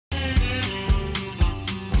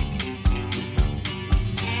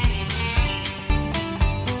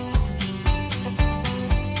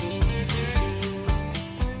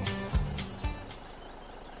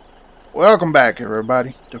Welcome back,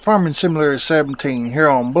 everybody, to Farming Simulator 17 here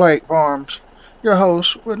on Blake Farms. Your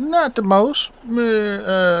host, well, not the most,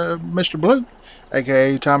 Mr. Blue,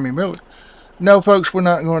 aka Tommy Miller. No, folks, we're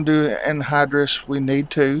not going to do anhydrous. We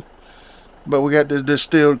need to, but we got the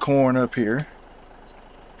distilled corn up here.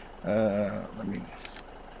 Let me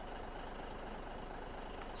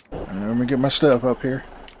get my stuff up here.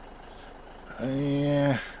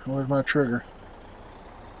 Yeah, where's my trigger?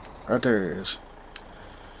 Right there it is.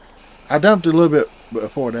 I dumped it a little bit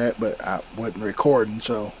before that, but I wasn't recording,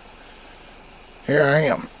 so here I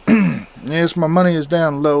am. Yes, my money is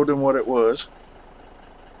down low than what it was.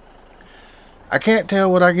 I can't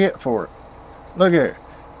tell what I get for it. Look at it.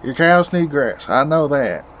 Your cows need grass. I know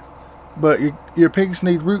that. But your pigs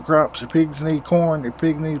need root crops. Your pigs need corn. Your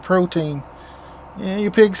pigs need protein. Yeah,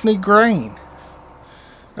 your pigs need grain.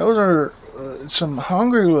 Those are some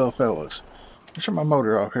hungry little fellas. I'll shut my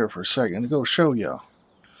motor off here for a second to go show y'all.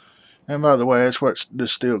 And by the way, that's what's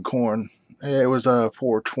distilled corn. Yeah, it was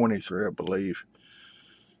 423, I believe.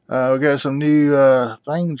 We got some new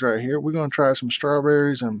things right here. We're going to try some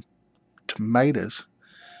strawberries and tomatoes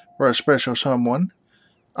for a special someone.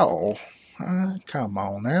 Oh, come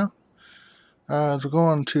on now. We're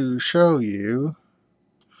going to show you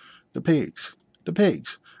the pigs. The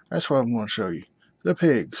pigs. That's what I'm going to show you. The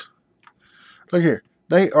pigs. Look here.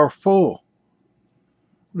 They are full.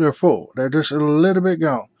 They're full. They're just a little bit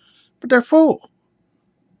gone. But they're full.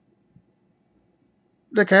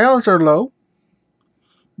 The cows are low.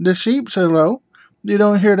 The sheep are low. You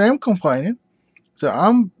don't hear them complaining. So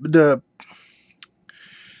I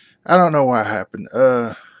don't know what happened.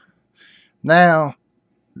 Now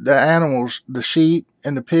the animals, the sheep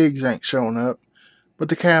and the pigs ain't showing up, but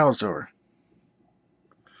the cows are.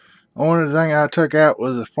 Only thing I took out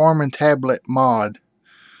was a farming tablet mod,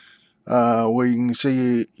 where you can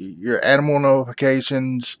see your animal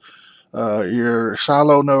notifications, your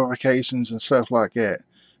silo notifications and stuff like that.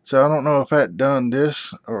 So I don't know if that done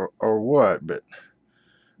this or what, but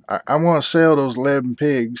I want to sell those 11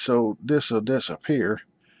 pigs, so this will disappear.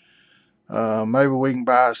 Maybe we can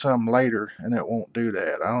buy some later and it won't do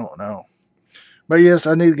that. I don't know. But yes,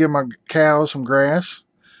 I need to give my cows some grass.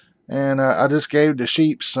 And I just gave the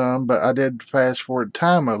sheep some, but I did fast forward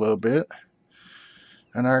time a little bit.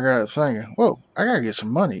 And I got thinking, whoa, I got to get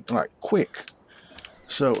some money, like, quick.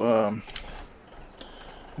 So,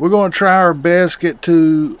 we're going to try our best get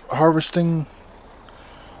to harvesting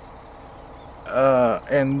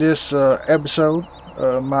and this episode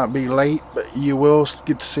might be late, but you will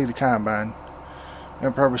get to see the combine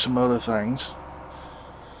and probably some other things.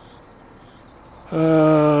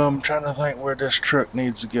 I'm trying to think where this truck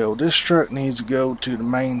needs to go. This truck needs to go to the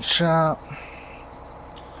main shop.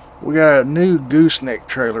 We got a new gooseneck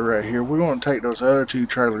trailer right here. We're going to take those other two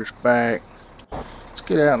trailers back. Let's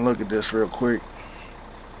get out and look at this real quick.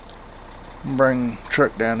 Bring the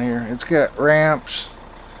truck down here. It's got ramps.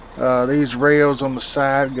 These rails on the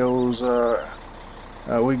side goes,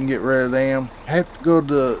 we can get rid of them. Have to go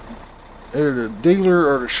to either the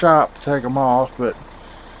dealer or the shop to take them off, but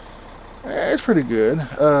it's pretty good.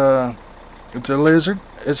 It's a Lizard.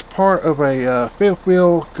 It's part of a fifth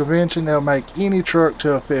wheel convention. They'll make any truck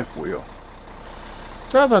to a fifth wheel.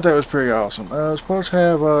 So I thought that was pretty awesome. It's supposed to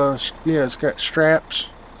have, yeah, it's got straps.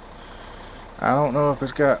 I don't know if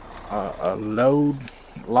it's got a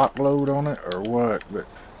lock load on it or what, but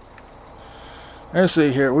let's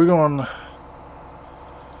see here. We're going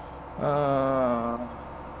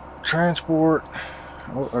transport.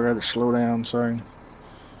 Oh, I got to slow down, sorry.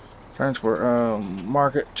 Transport,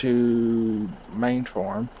 market to main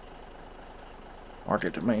farm.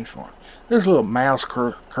 Market to main farm. This little mouse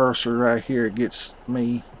cursor right here gets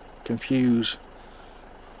me confused.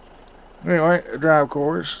 Anyway, drive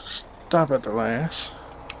course. Stop at the last.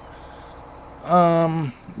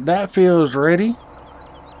 That field's ready.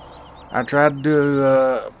 I tried to do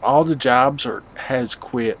all the jobs or has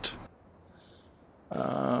quit.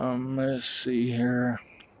 Let's see here.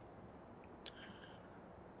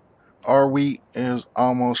 Our wheat is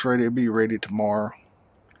almost ready to be ready tomorrow.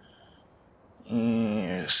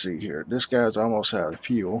 And let's see here. This guy's almost out of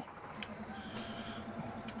fuel.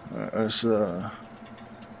 I'm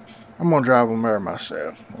gonna drive them there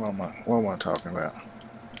myself. What am I talking about?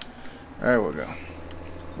 There we go.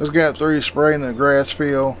 Let's get through spraying the grass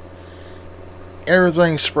field.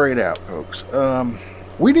 Everything's sprayed out, folks.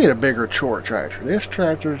 We need a bigger short tractor. This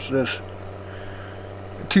tractor's just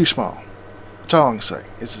too small. That's all I can say.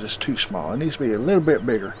 It's just too small. It needs to be a little bit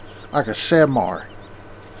bigger, like a 7R.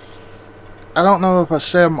 I don't know if a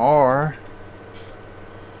 7R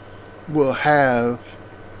will have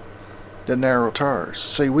the narrow tires.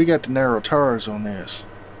 See, we got the narrow tires on this.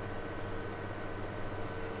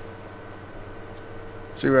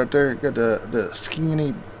 See right there, got the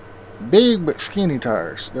skinny, big but skinny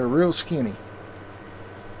tires. They're real skinny.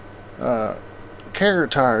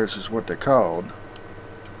 Carrot tires is what they're called.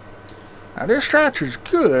 Now this tractor's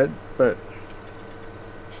good, but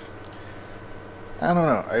I don't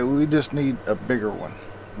know. We just need a bigger one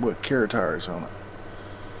with carrot tires on it.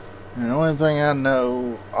 And the only thing I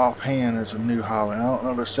know offhand is a New Holland. I don't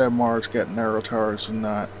know if the 7R's got narrow tires or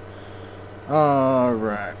not.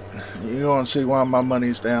 Alright. You're going to see why my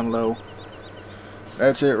money's down low.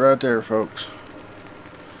 That's it right there, folks.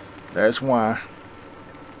 That's why.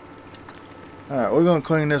 Alright, we're going to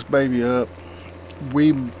clean this baby up.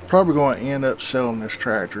 We probably going to end up selling this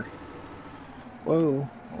tractor. Whoa.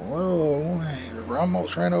 Whoa. Hey, I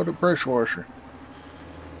almost ran over the pressure washer.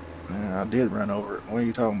 Yeah, I did run over it. What are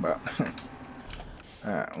you talking about?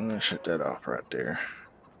 Alright, I'm going to shut that off right there.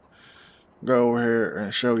 Go over here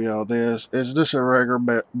and show y'all this. It's just a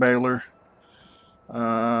regular baler.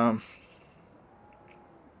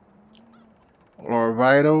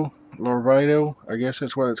 Burchvideo, I guess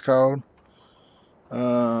that's what it's called.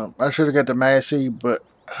 I should have got the Massey, but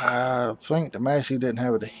I think the Massey didn't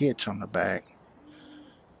have the hitch on the back.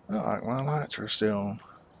 Oh, my lights are still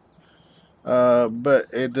on. But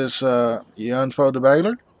it just, you unfold the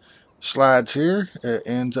baler, slides here, it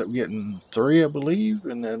ends up getting 3, I believe,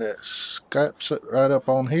 and then it scraps it right up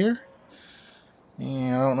on here.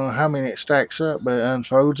 And I don't know how many it stacks up, but it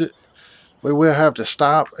unfolds it. We will have to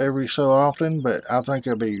stop every so often, but I think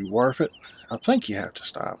it'll be worth it. I think you have to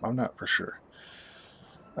stop. I'm not for sure.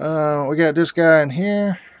 We got this guy in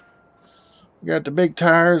here. We got the big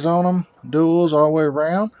tires on them, duals all the way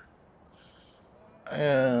around.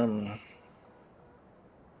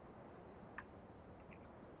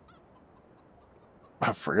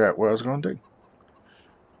 I forgot what I was going to do.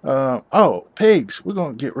 Oh, pigs. We're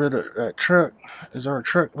going to get rid of that truck. Is our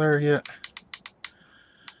truck there yet?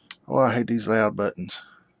 Oh, I hate these loud buttons.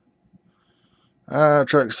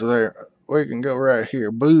 Truck's there. We can go right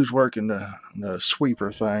here. Boo's working the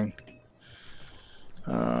sweeper thing.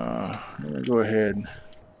 Let me go ahead.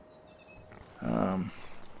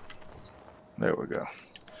 There we go.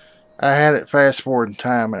 I had it fast forwarding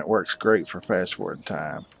time, and it works great for fast forwarding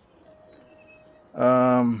time.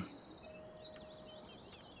 Of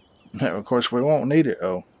course, we won't need it,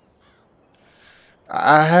 though.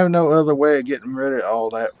 I have no other way of getting rid of all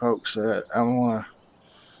that, folks. I want to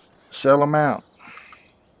sell them out.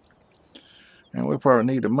 And we probably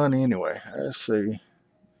need the money anyway. Let's see.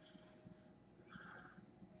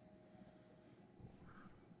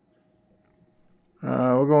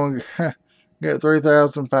 We're going to get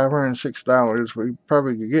 $3,506. We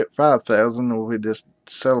probably could get $5,000 if we just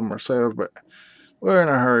sell them ourselves, but we're in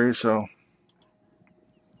a hurry, so.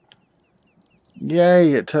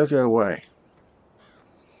 Yay, it took it away.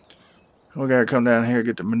 We gotta come down here and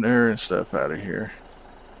get the manure and stuff out of here.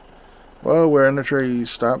 Whoa, we're in the trees.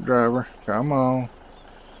 Stop, driver. Come on.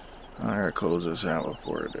 I gotta close this out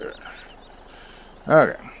before I do it.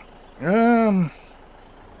 Okay.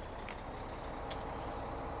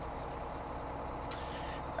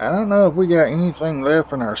 I don't know if we got anything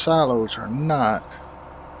left in our silos or not.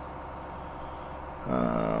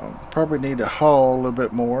 Probably need to haul a little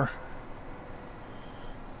bit more.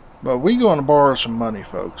 But we're going to borrow some money,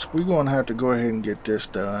 folks. We're going to have to go ahead and get this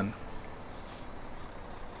done.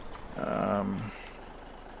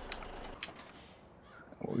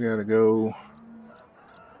 We got to go.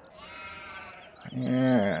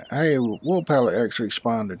 Yeah. Hey, wool pallet actually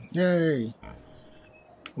responded. Yay.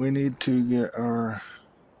 We need to get our...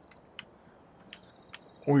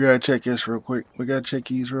 We got to check this real quick. We got to check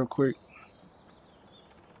these real quick.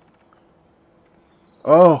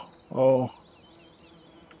 Oh. Oh.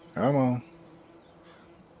 Come on.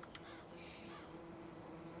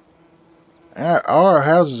 All our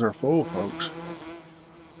houses are full, folks.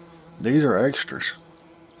 These are extras.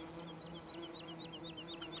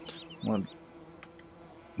 One.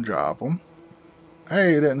 Drop them.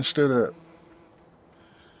 Hey, it didn't stood up.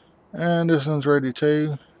 And this one's ready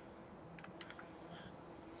too.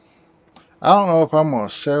 I don't know if I'm going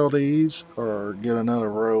to sell these or get another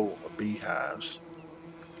row of beehives.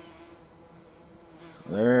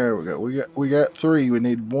 There we go. We got 3. We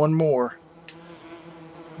need 1 more.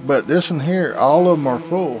 But this one here, all of them are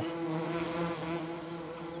full.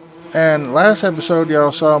 And last episode,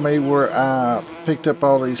 y'all saw me where I picked up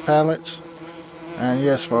all these pallets. And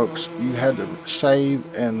yes, folks, you had to save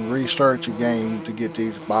and restart your game to get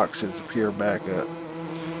these boxes to appear back up.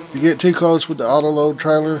 If you get too close with the auto load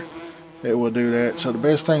trailer, it will do that. So the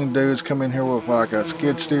best thing to do is come in here with like a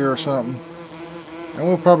skid steer or something. And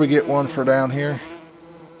we'll probably get one for down here.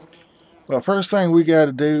 Well, first thing we got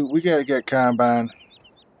to do, we got to get combine.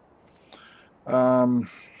 I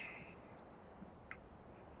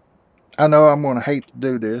know I'm going to hate to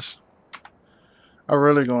do this. I'm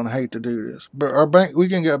really going to hate to do this. But our bank, we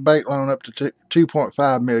can get a bank loan up to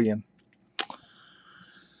 2.5 million.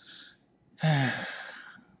 I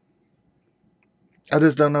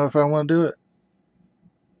just don't know if I want to do it.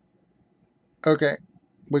 Okay,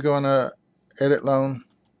 we're going to edit loan.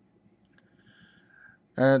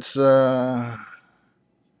 That's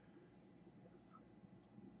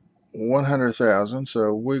 100,000.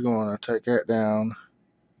 So we're going to take that down.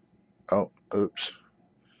 Oh, oops.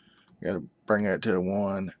 Got to bring that to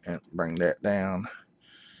 1 and bring that down.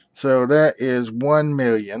 So that is 1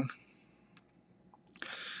 million.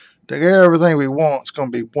 To get everything we want, it's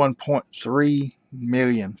going to be 1.3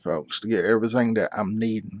 million, folks, to get everything that I'm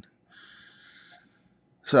needing.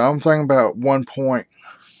 So I'm thinking about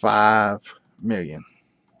 1.5 million.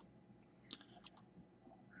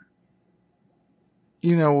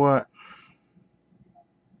 You know what?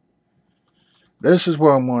 This is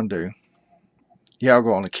what I'm going to do. Y'all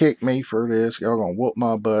going to kick me for this. Y'all going to whoop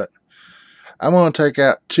my butt. I'm going to take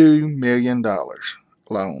out $2 million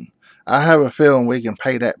loan. I have a feeling we can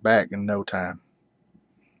pay that back in no time.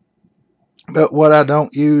 But what I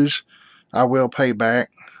don't use, I will pay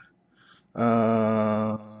back.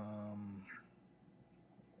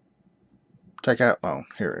 Take out loan.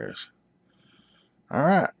 Here it is. All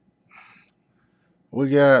right. We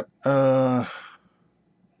got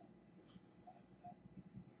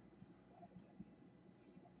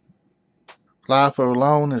life of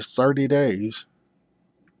loan is 30 days.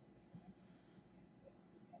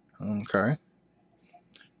 Okay.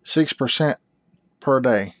 6% per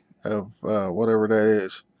day of whatever that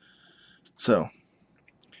is. So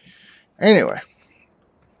anyway,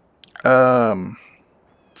 we're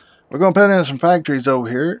gonna put in some factories over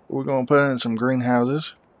here. We're gonna put in some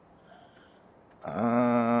greenhouses.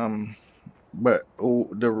 But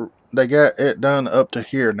they got it done up to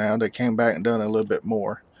here now. They came back and done a little bit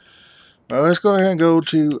more. Well, let's go ahead and go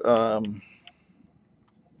to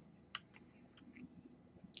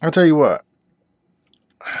I'll tell you what.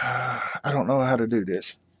 I don't know how to do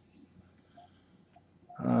this.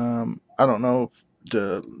 I don't know if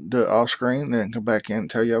to do it off screen and then come back in and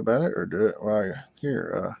tell you about it, or do it while you're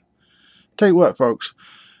here. Tell you what, folks.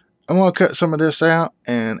 I'm going to cut some of this out,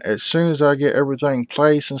 and as soon as I get everything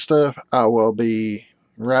placed and stuff, I will be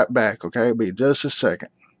right back, okay? It'll be just a second.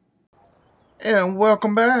 And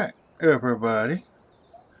welcome back, everybody.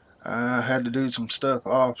 I had to do some stuff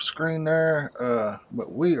off screen there,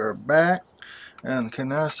 but we are back. And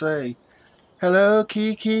can I say, hello,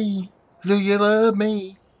 Kiki, do you love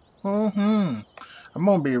me? I'm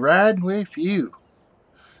going to be riding with you.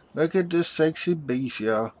 Look at this sexy beast,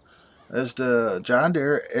 y'all. That's the John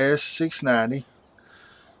Deere S690.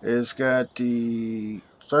 It's got the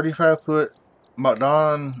 35-foot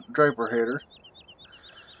Don Draper header.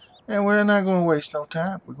 And we're not going to waste no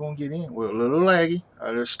time. We're going to get in. We're a little laggy.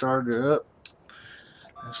 I just started it up.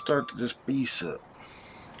 Let's start this beast up.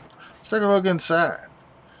 Let's take a look inside.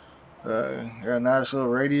 Got a nice little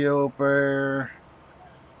radio up there.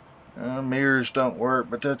 Mirrors don't work,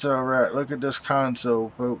 but that's alright. Look at this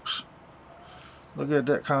console, folks. Look at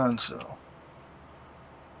that console.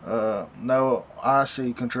 No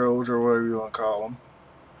IC controls, or whatever you want to call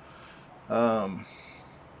them.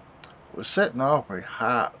 We're setting awfully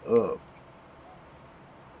high up.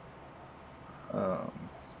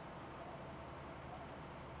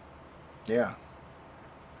 Yeah.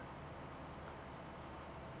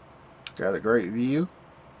 Got a great view.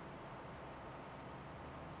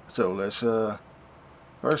 So let's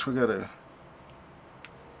first we gotta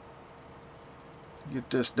get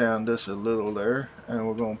this down just a little there, and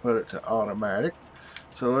we're gonna put it to automatic.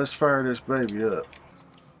 So let's fire this baby up.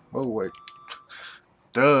 Oh wait.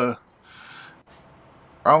 Duh.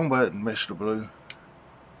 Wrong button, Mr. Blue.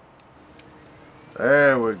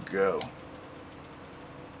 There we go.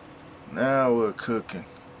 Now we're cooking.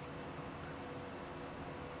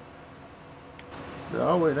 Is it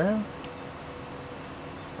all the way down?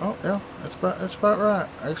 Oh yeah, that's about right.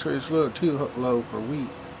 Actually, it's a little too low for wheat.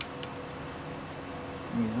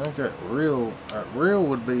 You think that reel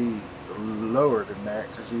would be lower than that,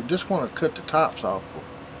 because you just want to cut the tops off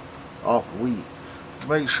wheat.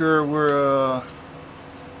 Make sure we're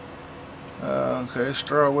okay.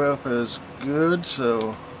 Straw whelp is good,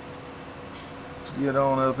 so let's get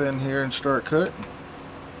on up in here and start cutting.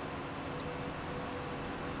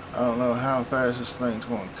 I don't know how fast this thing's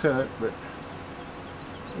going to cut, but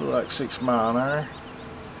like 6 miles an hour.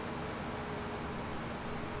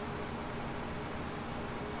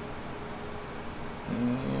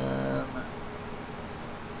 And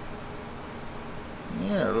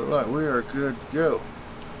Yeah, look like we are good to go.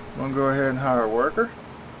 I'm gonna go ahead and hire a worker.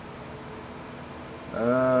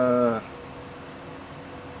 I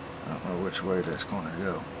don't know which way that's gonna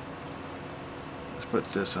go. Let's put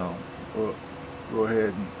this on. We'll go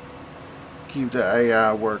ahead and keep the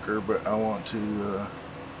AI worker, but I want to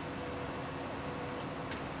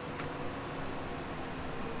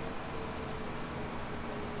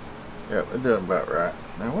yep, it does about right.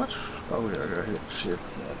 Now what's, oh yeah, I gotta hit shift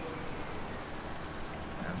again.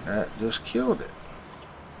 And that just killed it.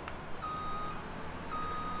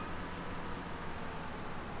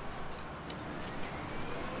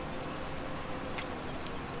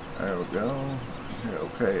 There we go. Hit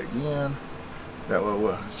OK again. That way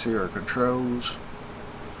we'll see our controls.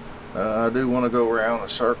 I do want to go around a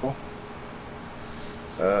circle.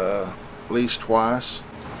 At least twice.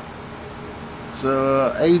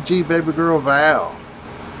 So, AG Baby Girl Val.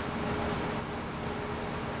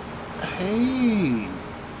 Hey,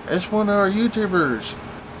 that's one of our YouTubers.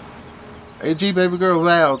 AG Baby Girl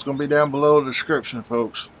Val is going to be down below in the description,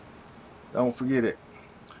 folks. Don't forget it.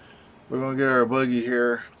 We're going to get our buggy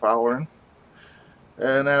here following.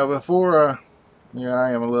 And now before, yeah,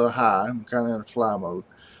 I am a little high. I'm kind of in fly mode.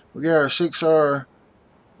 We got our 6R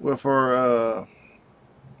with our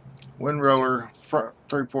wind roller, front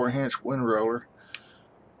 3/4 inch wind roller,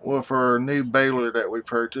 with our new baler that we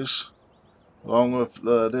purchased. Along with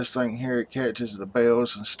this thing here, it catches the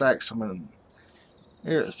bales and stacks them in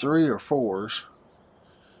either 3 or 4s.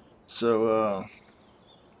 So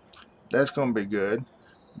that's going to be good.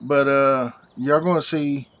 But y'all going to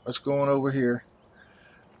see what's going over here.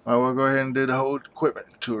 We'll go ahead and do the whole equipment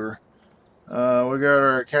tour. We got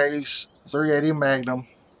our case 380 Magnum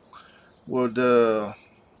with I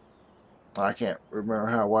can't remember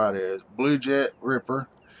how wide it is. Blue Jet Ripper.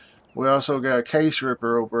 We also got a case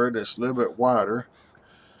ripper over it that's a little bit wider,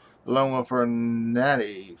 along with our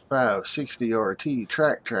 9560 RT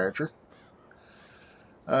track tractor.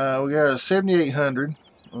 We got a 7800.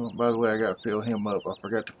 Oh, by the way, I got to fill him up. I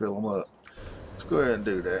forgot to fill him up. Let's go ahead and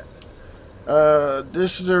do that.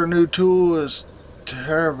 This is our new tool, is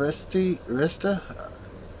Terra Vista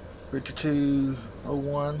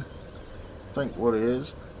 5201. I think what it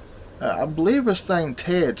is. I believe this thing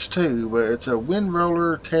Ted's too, but it's a wind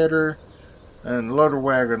roller, tedder, and loader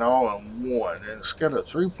wagon all in one, and it's got a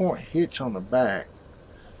 3-point hitch on the back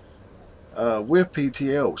with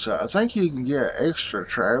PTO. So I think you can get an extra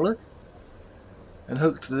trailer and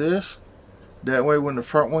hook to this. That way, when the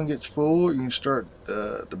front one gets full, you can start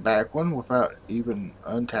the back one without even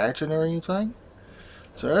untaching or anything.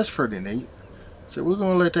 So that's pretty neat. So we're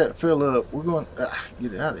gonna let that fill up. We're going to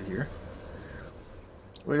get it out of here.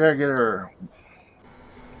 We gotta get our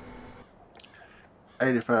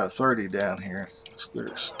 8530 down here. Let's get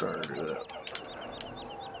her started up.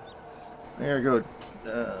 There you go.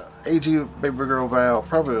 AG Baby Girl Val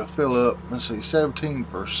probably will fill up. Let's see,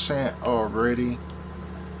 17% already,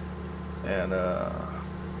 and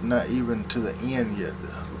not even to the end yet.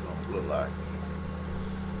 Look like.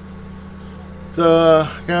 So,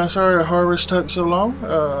 guys, sorry the harvest took so long.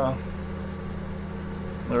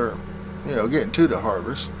 Or, you know, getting to the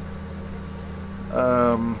harvest.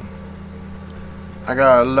 I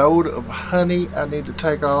got a load of honey I need to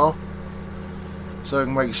take off so I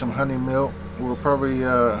can make some honey milk. We'll probably,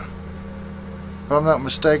 if I'm not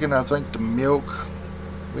mistaken, I think the milk,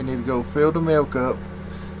 we need to go fill the milk up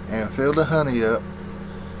and fill the honey up,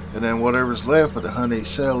 and then whatever's left of the honey,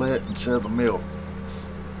 sell it and sell the milk.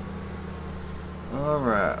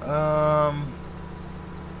 Alright,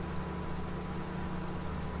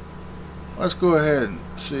 let's go ahead and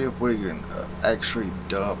see if we can actually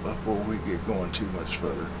dump before we get going too much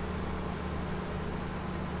further.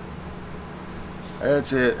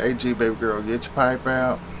 That's it. AG Baby Girl, get your pipe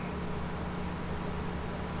out.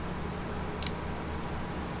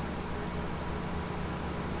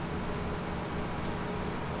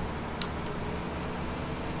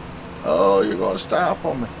 Oh, you're going to stop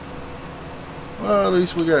on me. Well, at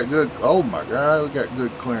least we got good, oh my God, we got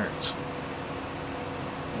good clearance.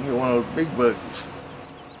 Get one of those big buggies.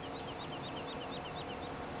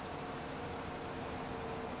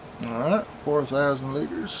 Alright, 4,000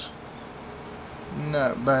 liters.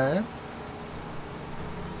 Not bad.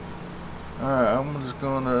 Alright, I'm just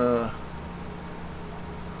gonna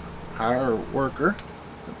hire a worker.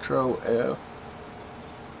 Control F.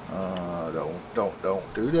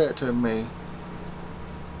 Don't do that to me.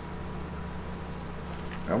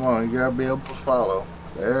 Come on, you gotta be able to follow.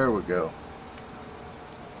 There we go.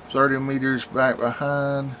 30 meters back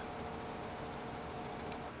behind.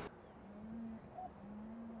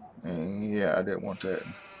 And yeah, I didn't want that.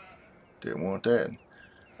 Didn't want that.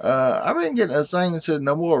 I've been getting a thing that said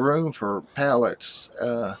no more room for pallets.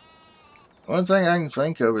 One thing I can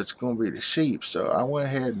think of is going to be the sheep, so I went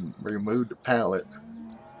ahead and removed the pallet.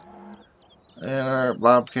 And our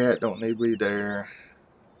bobcat don't need to be there.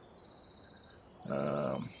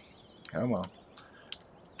 Come on.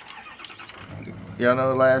 Y'all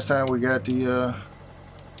know last time we got the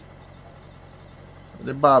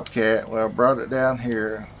bobcat. Well, I brought it down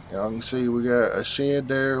here. Y'all can see we got a shed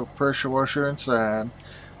there, pressure washer inside.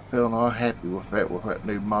 Feeling all happy with that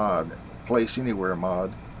new mod, place anywhere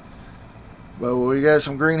mod. But we got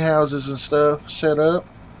some greenhouses and stuff set up.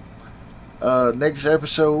 Next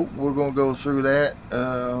episode we're gonna go through that.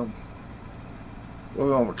 We're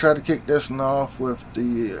gonna try to kick this one off with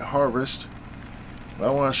the harvest. I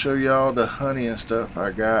want to show y'all the honey and stuff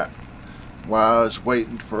I got while I was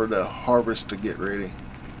waiting for the harvest to get ready,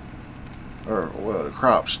 or well, the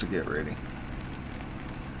crops to get ready.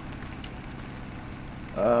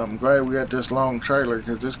 I'm glad we got this long trailer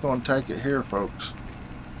because it's going to take it here, folks.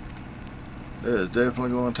 It is definitely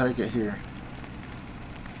going to take it here.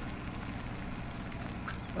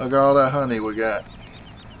 Look at all that honey we got.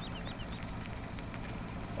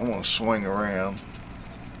 I'm going to swing around.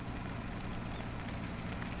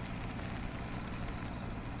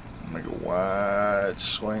 Make a wide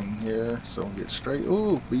swing here so I can get straight.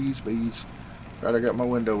 Ooh, bees, bees. Right, I got my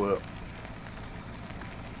window up.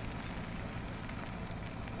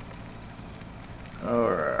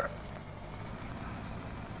 Alright.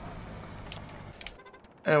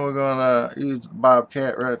 And we're gonna use the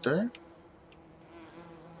bobcat right there.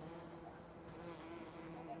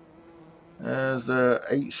 There's the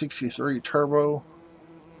 863 turbo.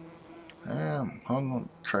 I'm hung on the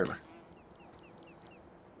trailer.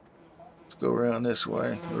 Let's go around this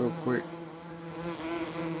way real quick.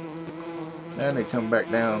 And they come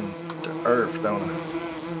back down to earth, don't they?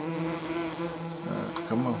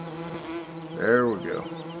 Come on. There we go.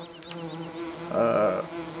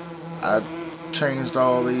 I changed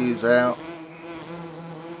all these out,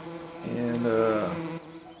 and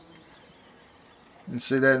you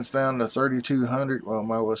see that it's down to 3200. Well, I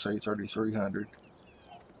might well say 3300.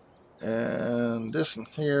 And this one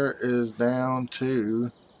here is down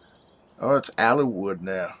to, oh, it's aloe wood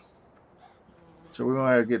now. So we're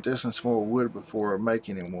gonna have to get this one some more wood before I make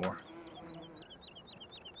any more.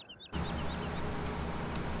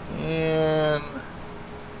 And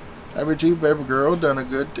Happy G Baby Girl done a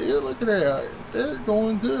good deal. Look at that. They're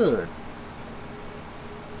going good.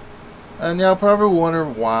 And y'all probably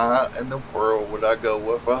wondering why in the world would I go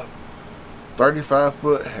with a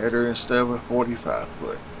 35-foot header instead of a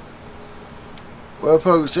 45-foot. Well,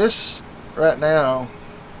 folks, this right now,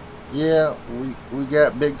 yeah, we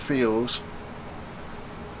got big fields.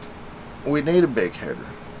 We need a big header.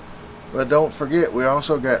 But don't forget, we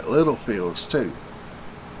also got little fields too.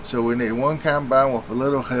 So we need one combine with a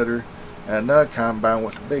little header and another combine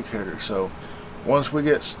with a big header. So once we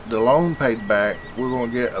get the loan paid back, we're going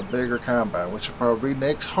to get a bigger combine, which will probably be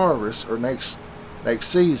next harvest or next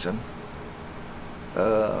season.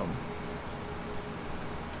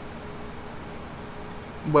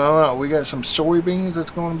 Well, we got some soybeans that's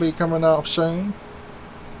going to be coming off soon.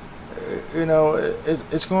 You know,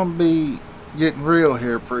 it's going to be getting real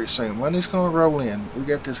here pretty soon. Money's going to roll in. We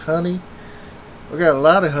got this honey. We got a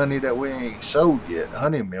lot of honey that we ain't sold yet.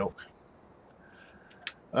 Honey milk.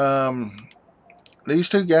 These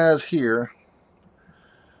two guys here.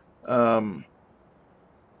 I'm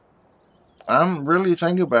really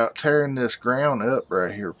thinking about tearing this ground up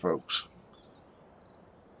right here, folks.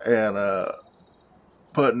 And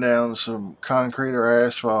putting down some concrete or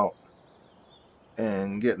asphalt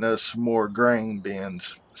and getting us some more grain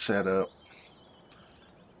bins set up.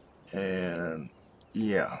 And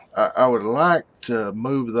yeah, I would like to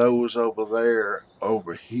move those over there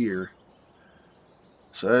over here.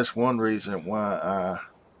 So that's one reason why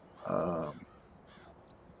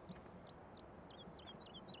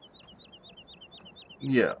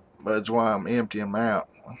yeah, that's why I'm emptying them out.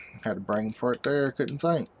 Had a brain fart there, couldn't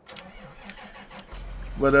think.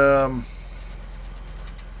 But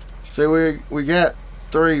see, we got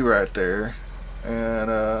 3 right there, and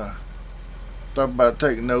thought about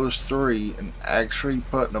taking those 3 and actually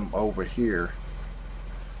putting them over here,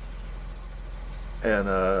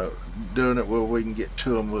 and doing it where we can get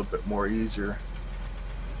to them a little bit more easier.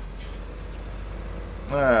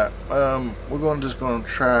 Alright, we're just gonna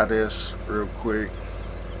try this real quick.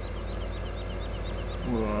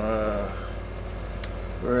 We're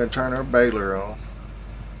gonna turn our baler on.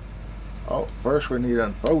 Oh, first we need to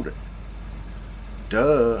unfold it.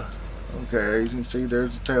 Duh. Okay, as you can see,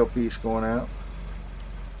 there's the tail piece going out.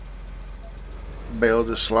 bale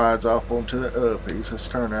just slides off onto the other piece. Let's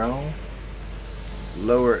turn it on,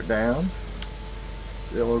 lower it down.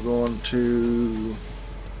 Then we're going to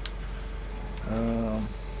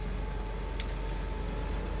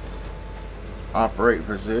operate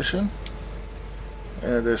position,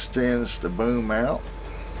 and it extends the boom out,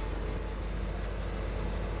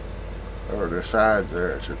 or the sides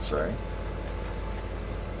there, I should say.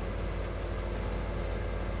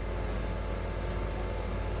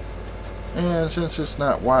 And since it's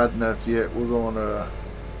not wide enough yet, we're going to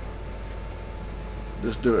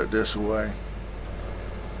just do it this way.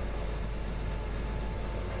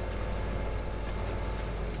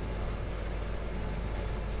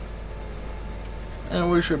 And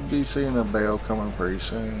we should be seeing a bale coming pretty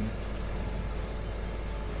soon.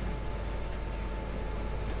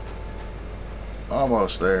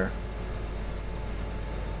 Almost there.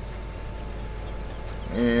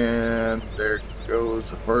 And there goes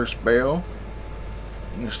the first bale.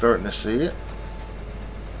 You're starting to see it.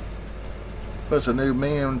 Puts a new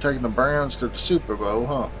man taking the Browns to the Super Bowl,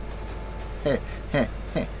 huh? Heh, heh,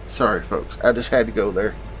 heh. Sorry, folks. I just had to go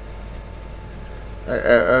there.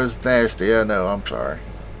 I was nasty, I know, I'm sorry.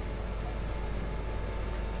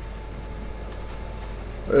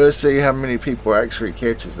 But let's see how many people actually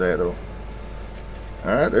catches that.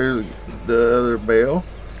 Alright, there's the other bale.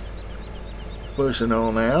 Pushing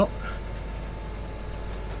on out.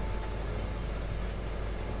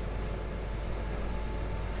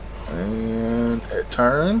 And it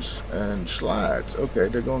turns and slides. Okay,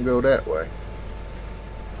 they're going to go that way.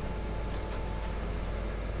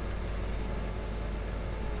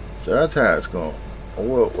 So that's how it's going.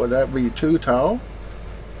 Well, would that be too tall?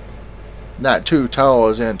 Not too tall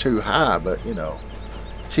as in too high, but you know,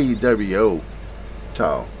 TWO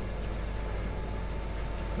tall.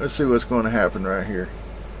 Let's see what's going to happen right here.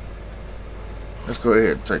 Let's go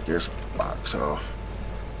ahead and take this box off.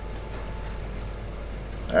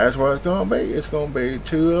 That's what it's going to be. It's going to be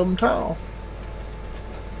two of them tall.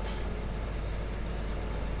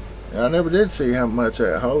 I never did see how much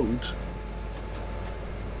that holds.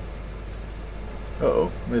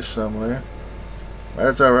 Uh-oh, missed some there.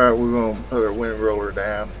 That's alright, we're going to put our wind roller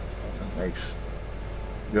down. It makes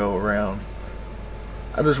go around.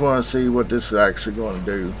 I just want to see what this is actually going to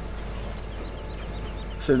do.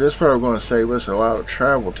 See, this is probably going to save us a lot of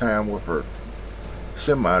travel time with our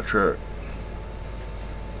semi-truck.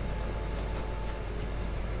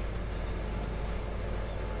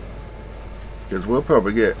 Because we'll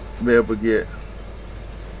probably be able to get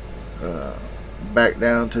back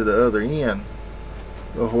down to the other end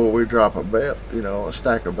before we drop a bale, you know, a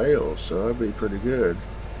stack of bales. So that'd be pretty good.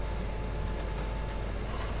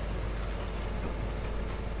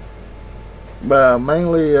 But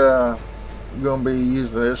mainly going to be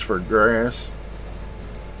using this for grass.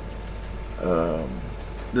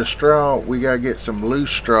 The straw, we got to get some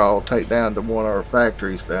loose straw, take down to one of our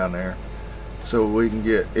factories down there, so we can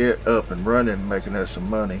get it up and running, making us some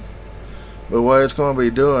money. But what it's going to be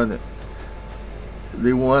doing,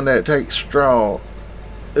 the one that takes straw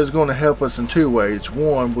is going to help us in two ways.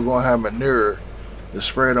 One, we're going to have manure to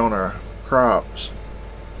spread on our crops,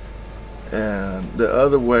 and the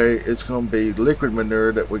other way, it's going to be liquid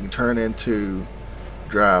manure that we can turn into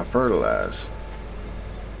dry fertilizer.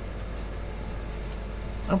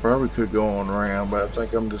 I probably could go on around, but I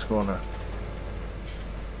think I'm just going to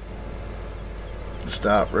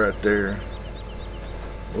stop right there.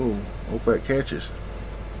 Oh, hope that catches.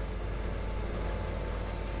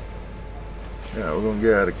 Yeah, we're going to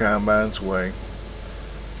get out of the combine's way.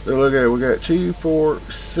 So look at it, we got 2, 4,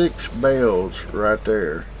 6 bales right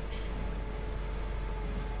there.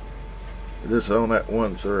 Just on that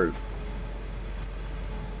one through.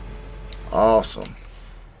 Awesome.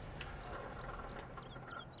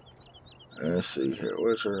 Let's see here.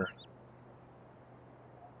 Where's her?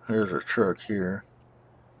 Here's our truck here.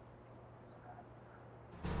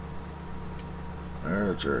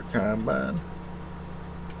 There's our combine.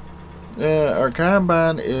 Yeah, our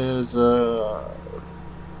combine is it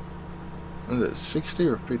 60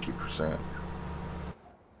 or 50%?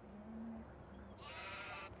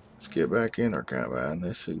 Let's get back in our combine.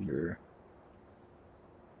 Let's see here.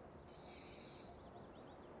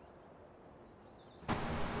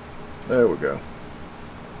 There we go.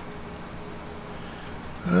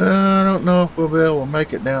 I don't know if we'll be able to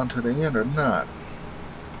make it down to the end or not.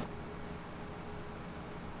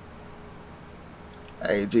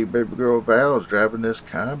 AG Baby Girl Val's driving this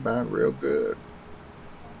combine real good.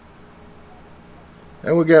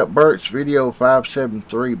 And we got Burchvideo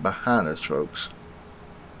 573 behind us, folks.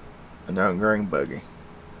 And on green buggy.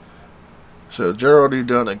 So Gerald, you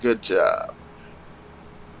done a good job.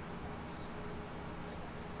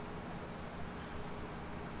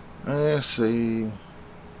 Let's see.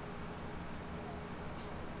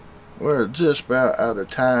 We're just about out of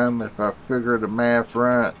time if I figure the math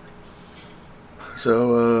right.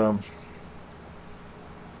 So,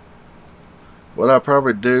 what I'll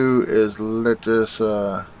probably do is let this,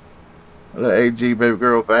 let AG Baby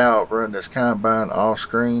Girl Val run this combine off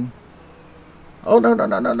screen. Oh, no, no,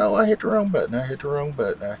 no, no, no. I hit the wrong button. I hit the wrong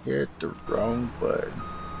button. I hit the wrong button.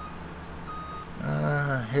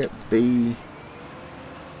 I hit B.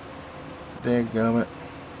 Dadgummit.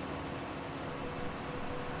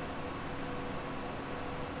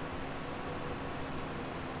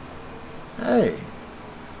 Hey.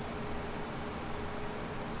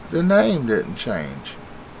 The name didn't change.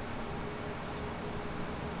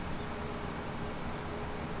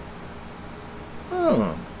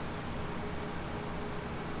 Oh.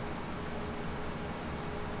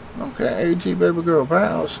 Okay, AG Baby Girl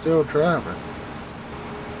Val's still driving.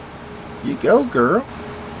 You go, girl.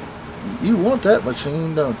 You want that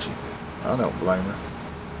machine, don't you? I don't blame her.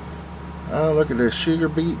 Oh, look at this sugar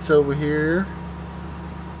beets over here.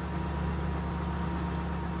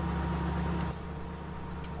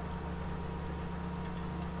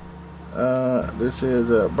 This is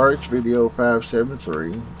Burchvideo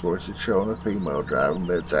 573. Of course, it's showing a female driving,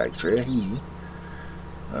 but it's actually a he.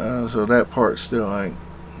 So that part still ain't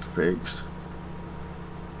fixed.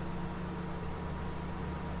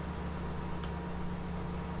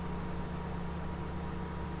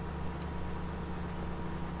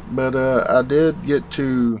 But I did get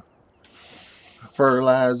to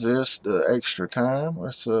fertilize this the extra time.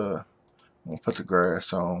 Let's we'll put the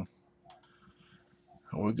grass on.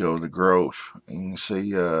 We go to growth. You can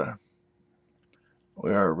see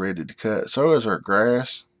we are ready to cut. So is our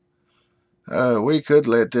grass. We could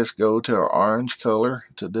let this go to our orange color,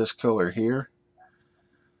 to this color here.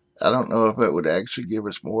 I don't know if that would actually give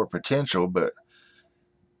us more potential, but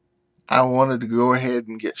I wanted to go ahead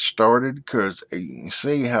and get started because you can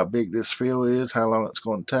see how big this field is, how long it's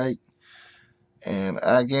going to take. And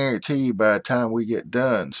I guarantee you by the time we get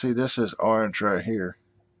done, see, this is orange right here.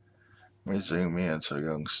 Let me zoom in so you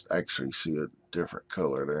can actually see a different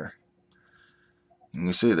color there. You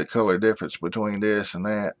can see the color difference between this and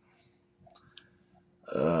that.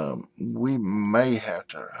 We may have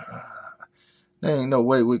to... there ain't no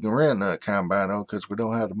way we can rent a combine though because we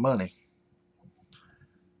don't have the money.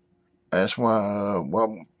 That's why what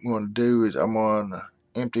I'm going to do is I'm going to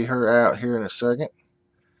empty her out here in a second.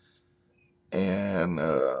 And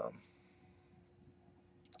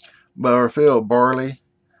butterfield barley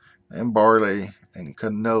and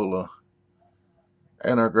canola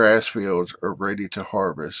and our grass fields are ready to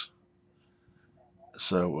harvest.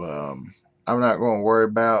 So I'm not going to worry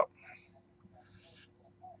about...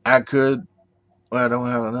 I could... well, I don't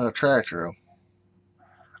have another tractor.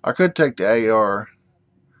 I could take the AR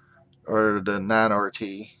or the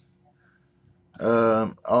 9RT.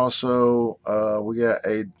 Also, we got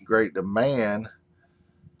a great demand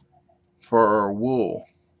for our wool.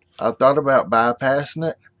 I thought about bypassing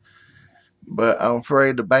it, but I'm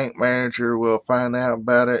afraid the bank manager will find out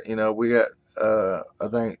about it. You know, we got I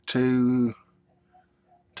think two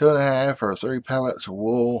and a half or 3 pallets of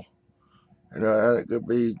wool. You know, that could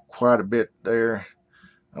be quite a bit there.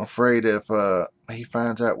 I'm afraid if he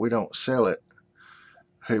finds out we don't sell it,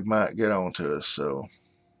 he might get on to us. So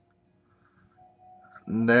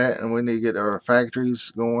that, and we need to get our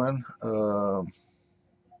factories going.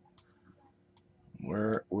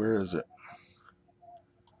 Where is it?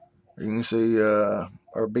 You can see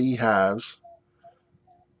our beehives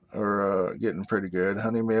are getting pretty good.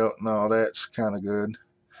 Honey milk and all that's kind of good.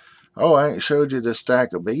 Oh, I ain't showed you the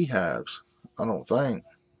stack of beehives. I don't think.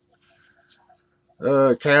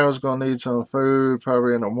 Cow's gonna need some food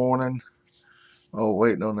probably in the morning. Oh,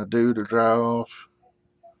 waiting on the dew to dry off.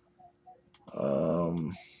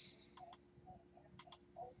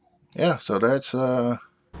 Yeah, so that's our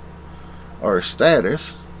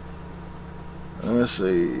status. Let's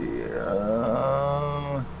see.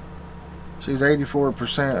 She's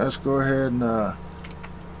 84%. Let's go ahead and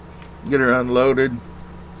get her unloaded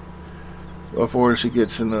before she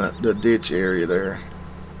gets in the ditch area there.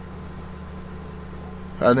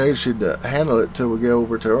 I knew she'd handle it till we get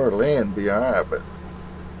over to our land, be alright, but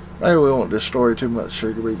maybe we won't destroy too much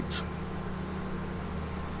sugar beets.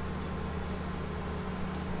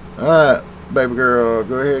 Alright, baby girl,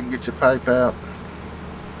 go ahead and get your pipe out.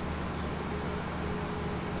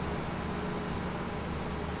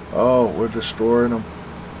 Oh, we're destroying them.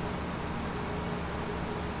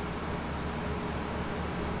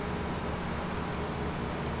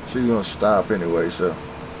 She's gonna stop anyway, so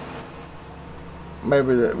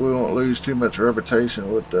maybe that we won't lose too much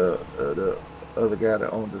reputation with the other guy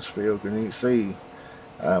that owned this field, and you can see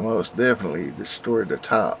I most definitely destroyed the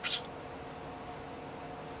tops.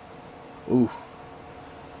 Ooh,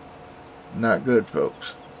 not good,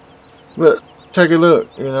 folks. But take a look.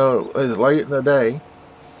 You know, it's late in the day,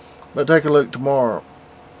 but take a look tomorrow,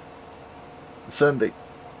 Sunday.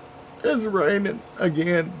 It's raining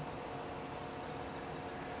again.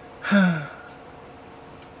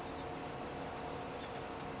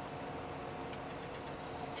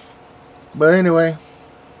 But anyway,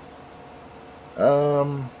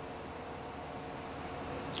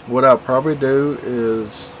 what I'll probably do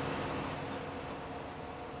is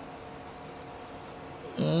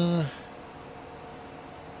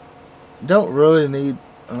don't really need,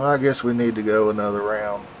 well, I guess we need to go another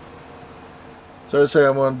round. So let's say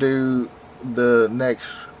I'm going to do the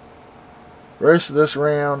rest of this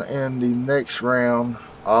round and the next round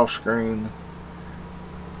off screen,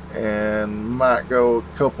 and might go a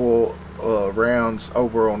couple rounds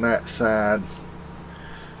over on that side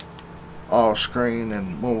off screen,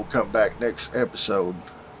 and when we'll come back next episode,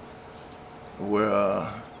 we'll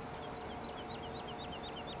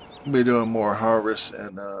be doing more harvest,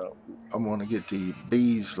 and I'm going to get the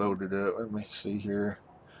bees loaded up. Let me see here.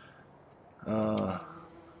 I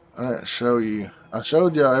didn't show you. I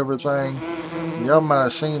showed y'all everything. Y'all might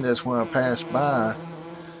have seen this when I passed by.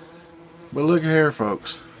 But look at here,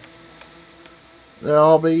 folks. They're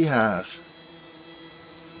all beehives.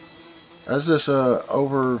 That's just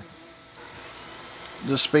over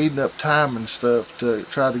just speeding up time and stuff to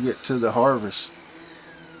try to get to the harvest.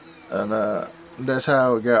 And that's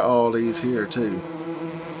how we got all these here too.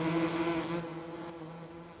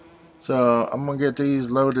 So I'm gonna get these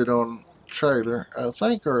loaded on trailer. I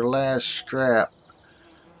think our last strap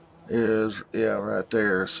is, yeah, right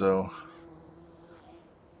there. So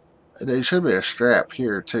there should be a strap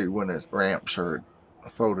here too when the ramps are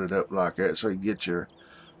folded up like that, so you get your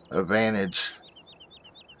advantage.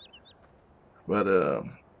 But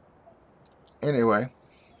anyway,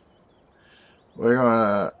 we're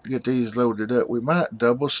gonna get these loaded up. We might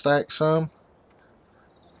double stack some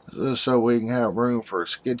just so we can have room for a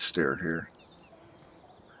skid steer here.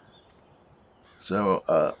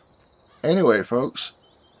 So anyway, folks,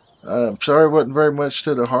 I'm sorry it wasn't very much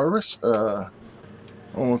to the harvest.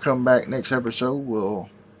 When we come back next episode, we'll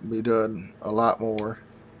be doing a lot more.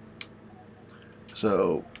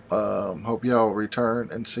 So hope y'all return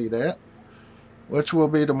and see that, which will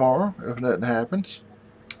be tomorrow if nothing happens.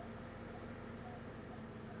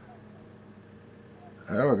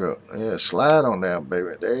 There we go. Yeah, slide on down,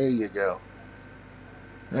 baby. There you go.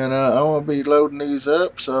 And I want to be loading these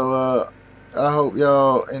up, so I hope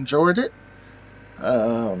y'all enjoyed it.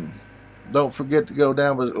 Don't forget to go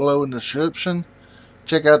down below in the description.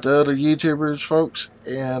 Check out the other YouTubers, folks.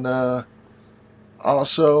 And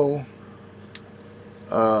also,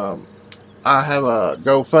 I have a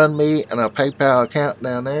GoFundMe and a PayPal account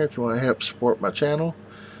down there if you want to help support my channel.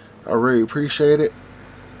 I really appreciate it.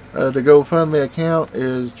 The GoFundMe account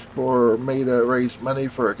is for me to raise money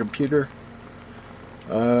for a computer.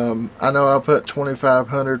 I know I put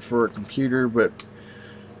 $2,500 for a computer, but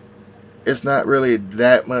it's not really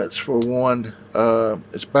that much for one.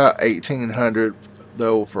 It's about $1,800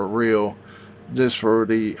 though for real, just for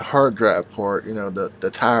the hard drive part, you know,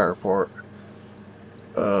 the tire part.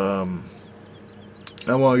 I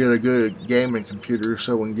want to get a good gaming computer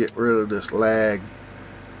so we can get rid of this lag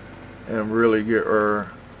and really get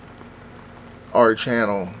our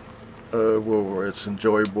channel where it's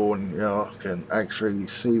enjoyable and y'all can actually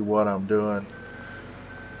see what I'm doing.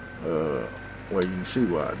 Well, you can see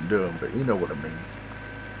what I'm doing, but you know what I mean.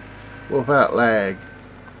 Without lag,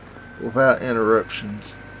 without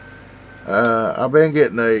interruptions. I've been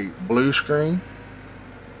getting a blue screen,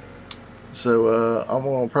 so I'm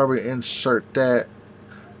gonna probably insert that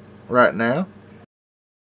right now.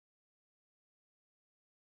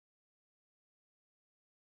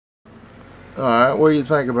 Alright, what do you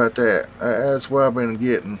think about that? That's what I've been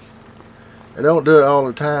getting. I don't do it all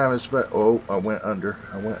the time. It's about, oh, I went under.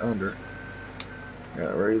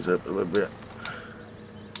 Gotta raise up a little bit.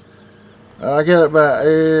 I get about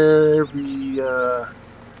every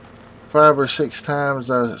 5 or 6 times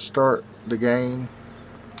I start the game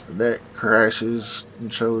that crashes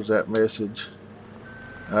and shows that message.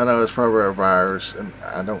 I know it's probably a virus, and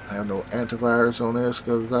I don't have no antivirus on this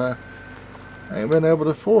because I ain't been able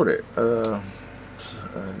to afford it. And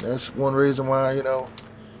that's one reason why, you know,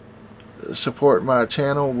 support my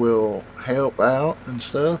channel will help out and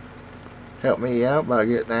stuff. Help me out by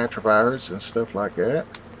getting antivirus and stuff like that.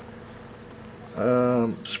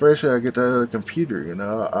 Especially I get the other computer, you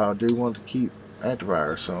know, I do want to keep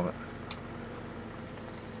antivirus on it.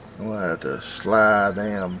 I'm gonna have to slide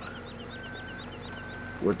them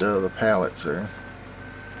with the other pallets there.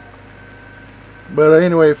 But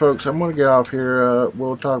anyway, folks, I'm gonna get off here.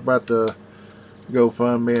 We'll talk about the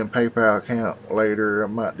GoFundMe and PayPal account later. I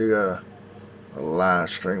might do a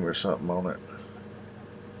live stream or something on it,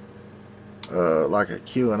 like a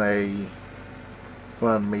Q&A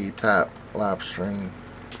fund me type live stream.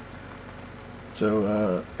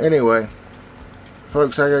 So anyway,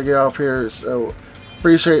 folks, I gotta get off here. So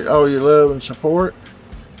appreciate all your love and support.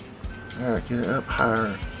 I gotta get it up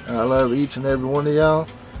higher. And I love each and every one of y'all.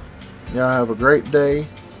 Y'all have a great day,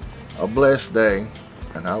 a blessed day,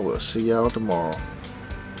 and I will see y'all tomorrow.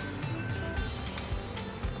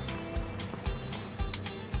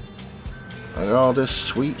 Look at all this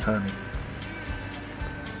sweet honey.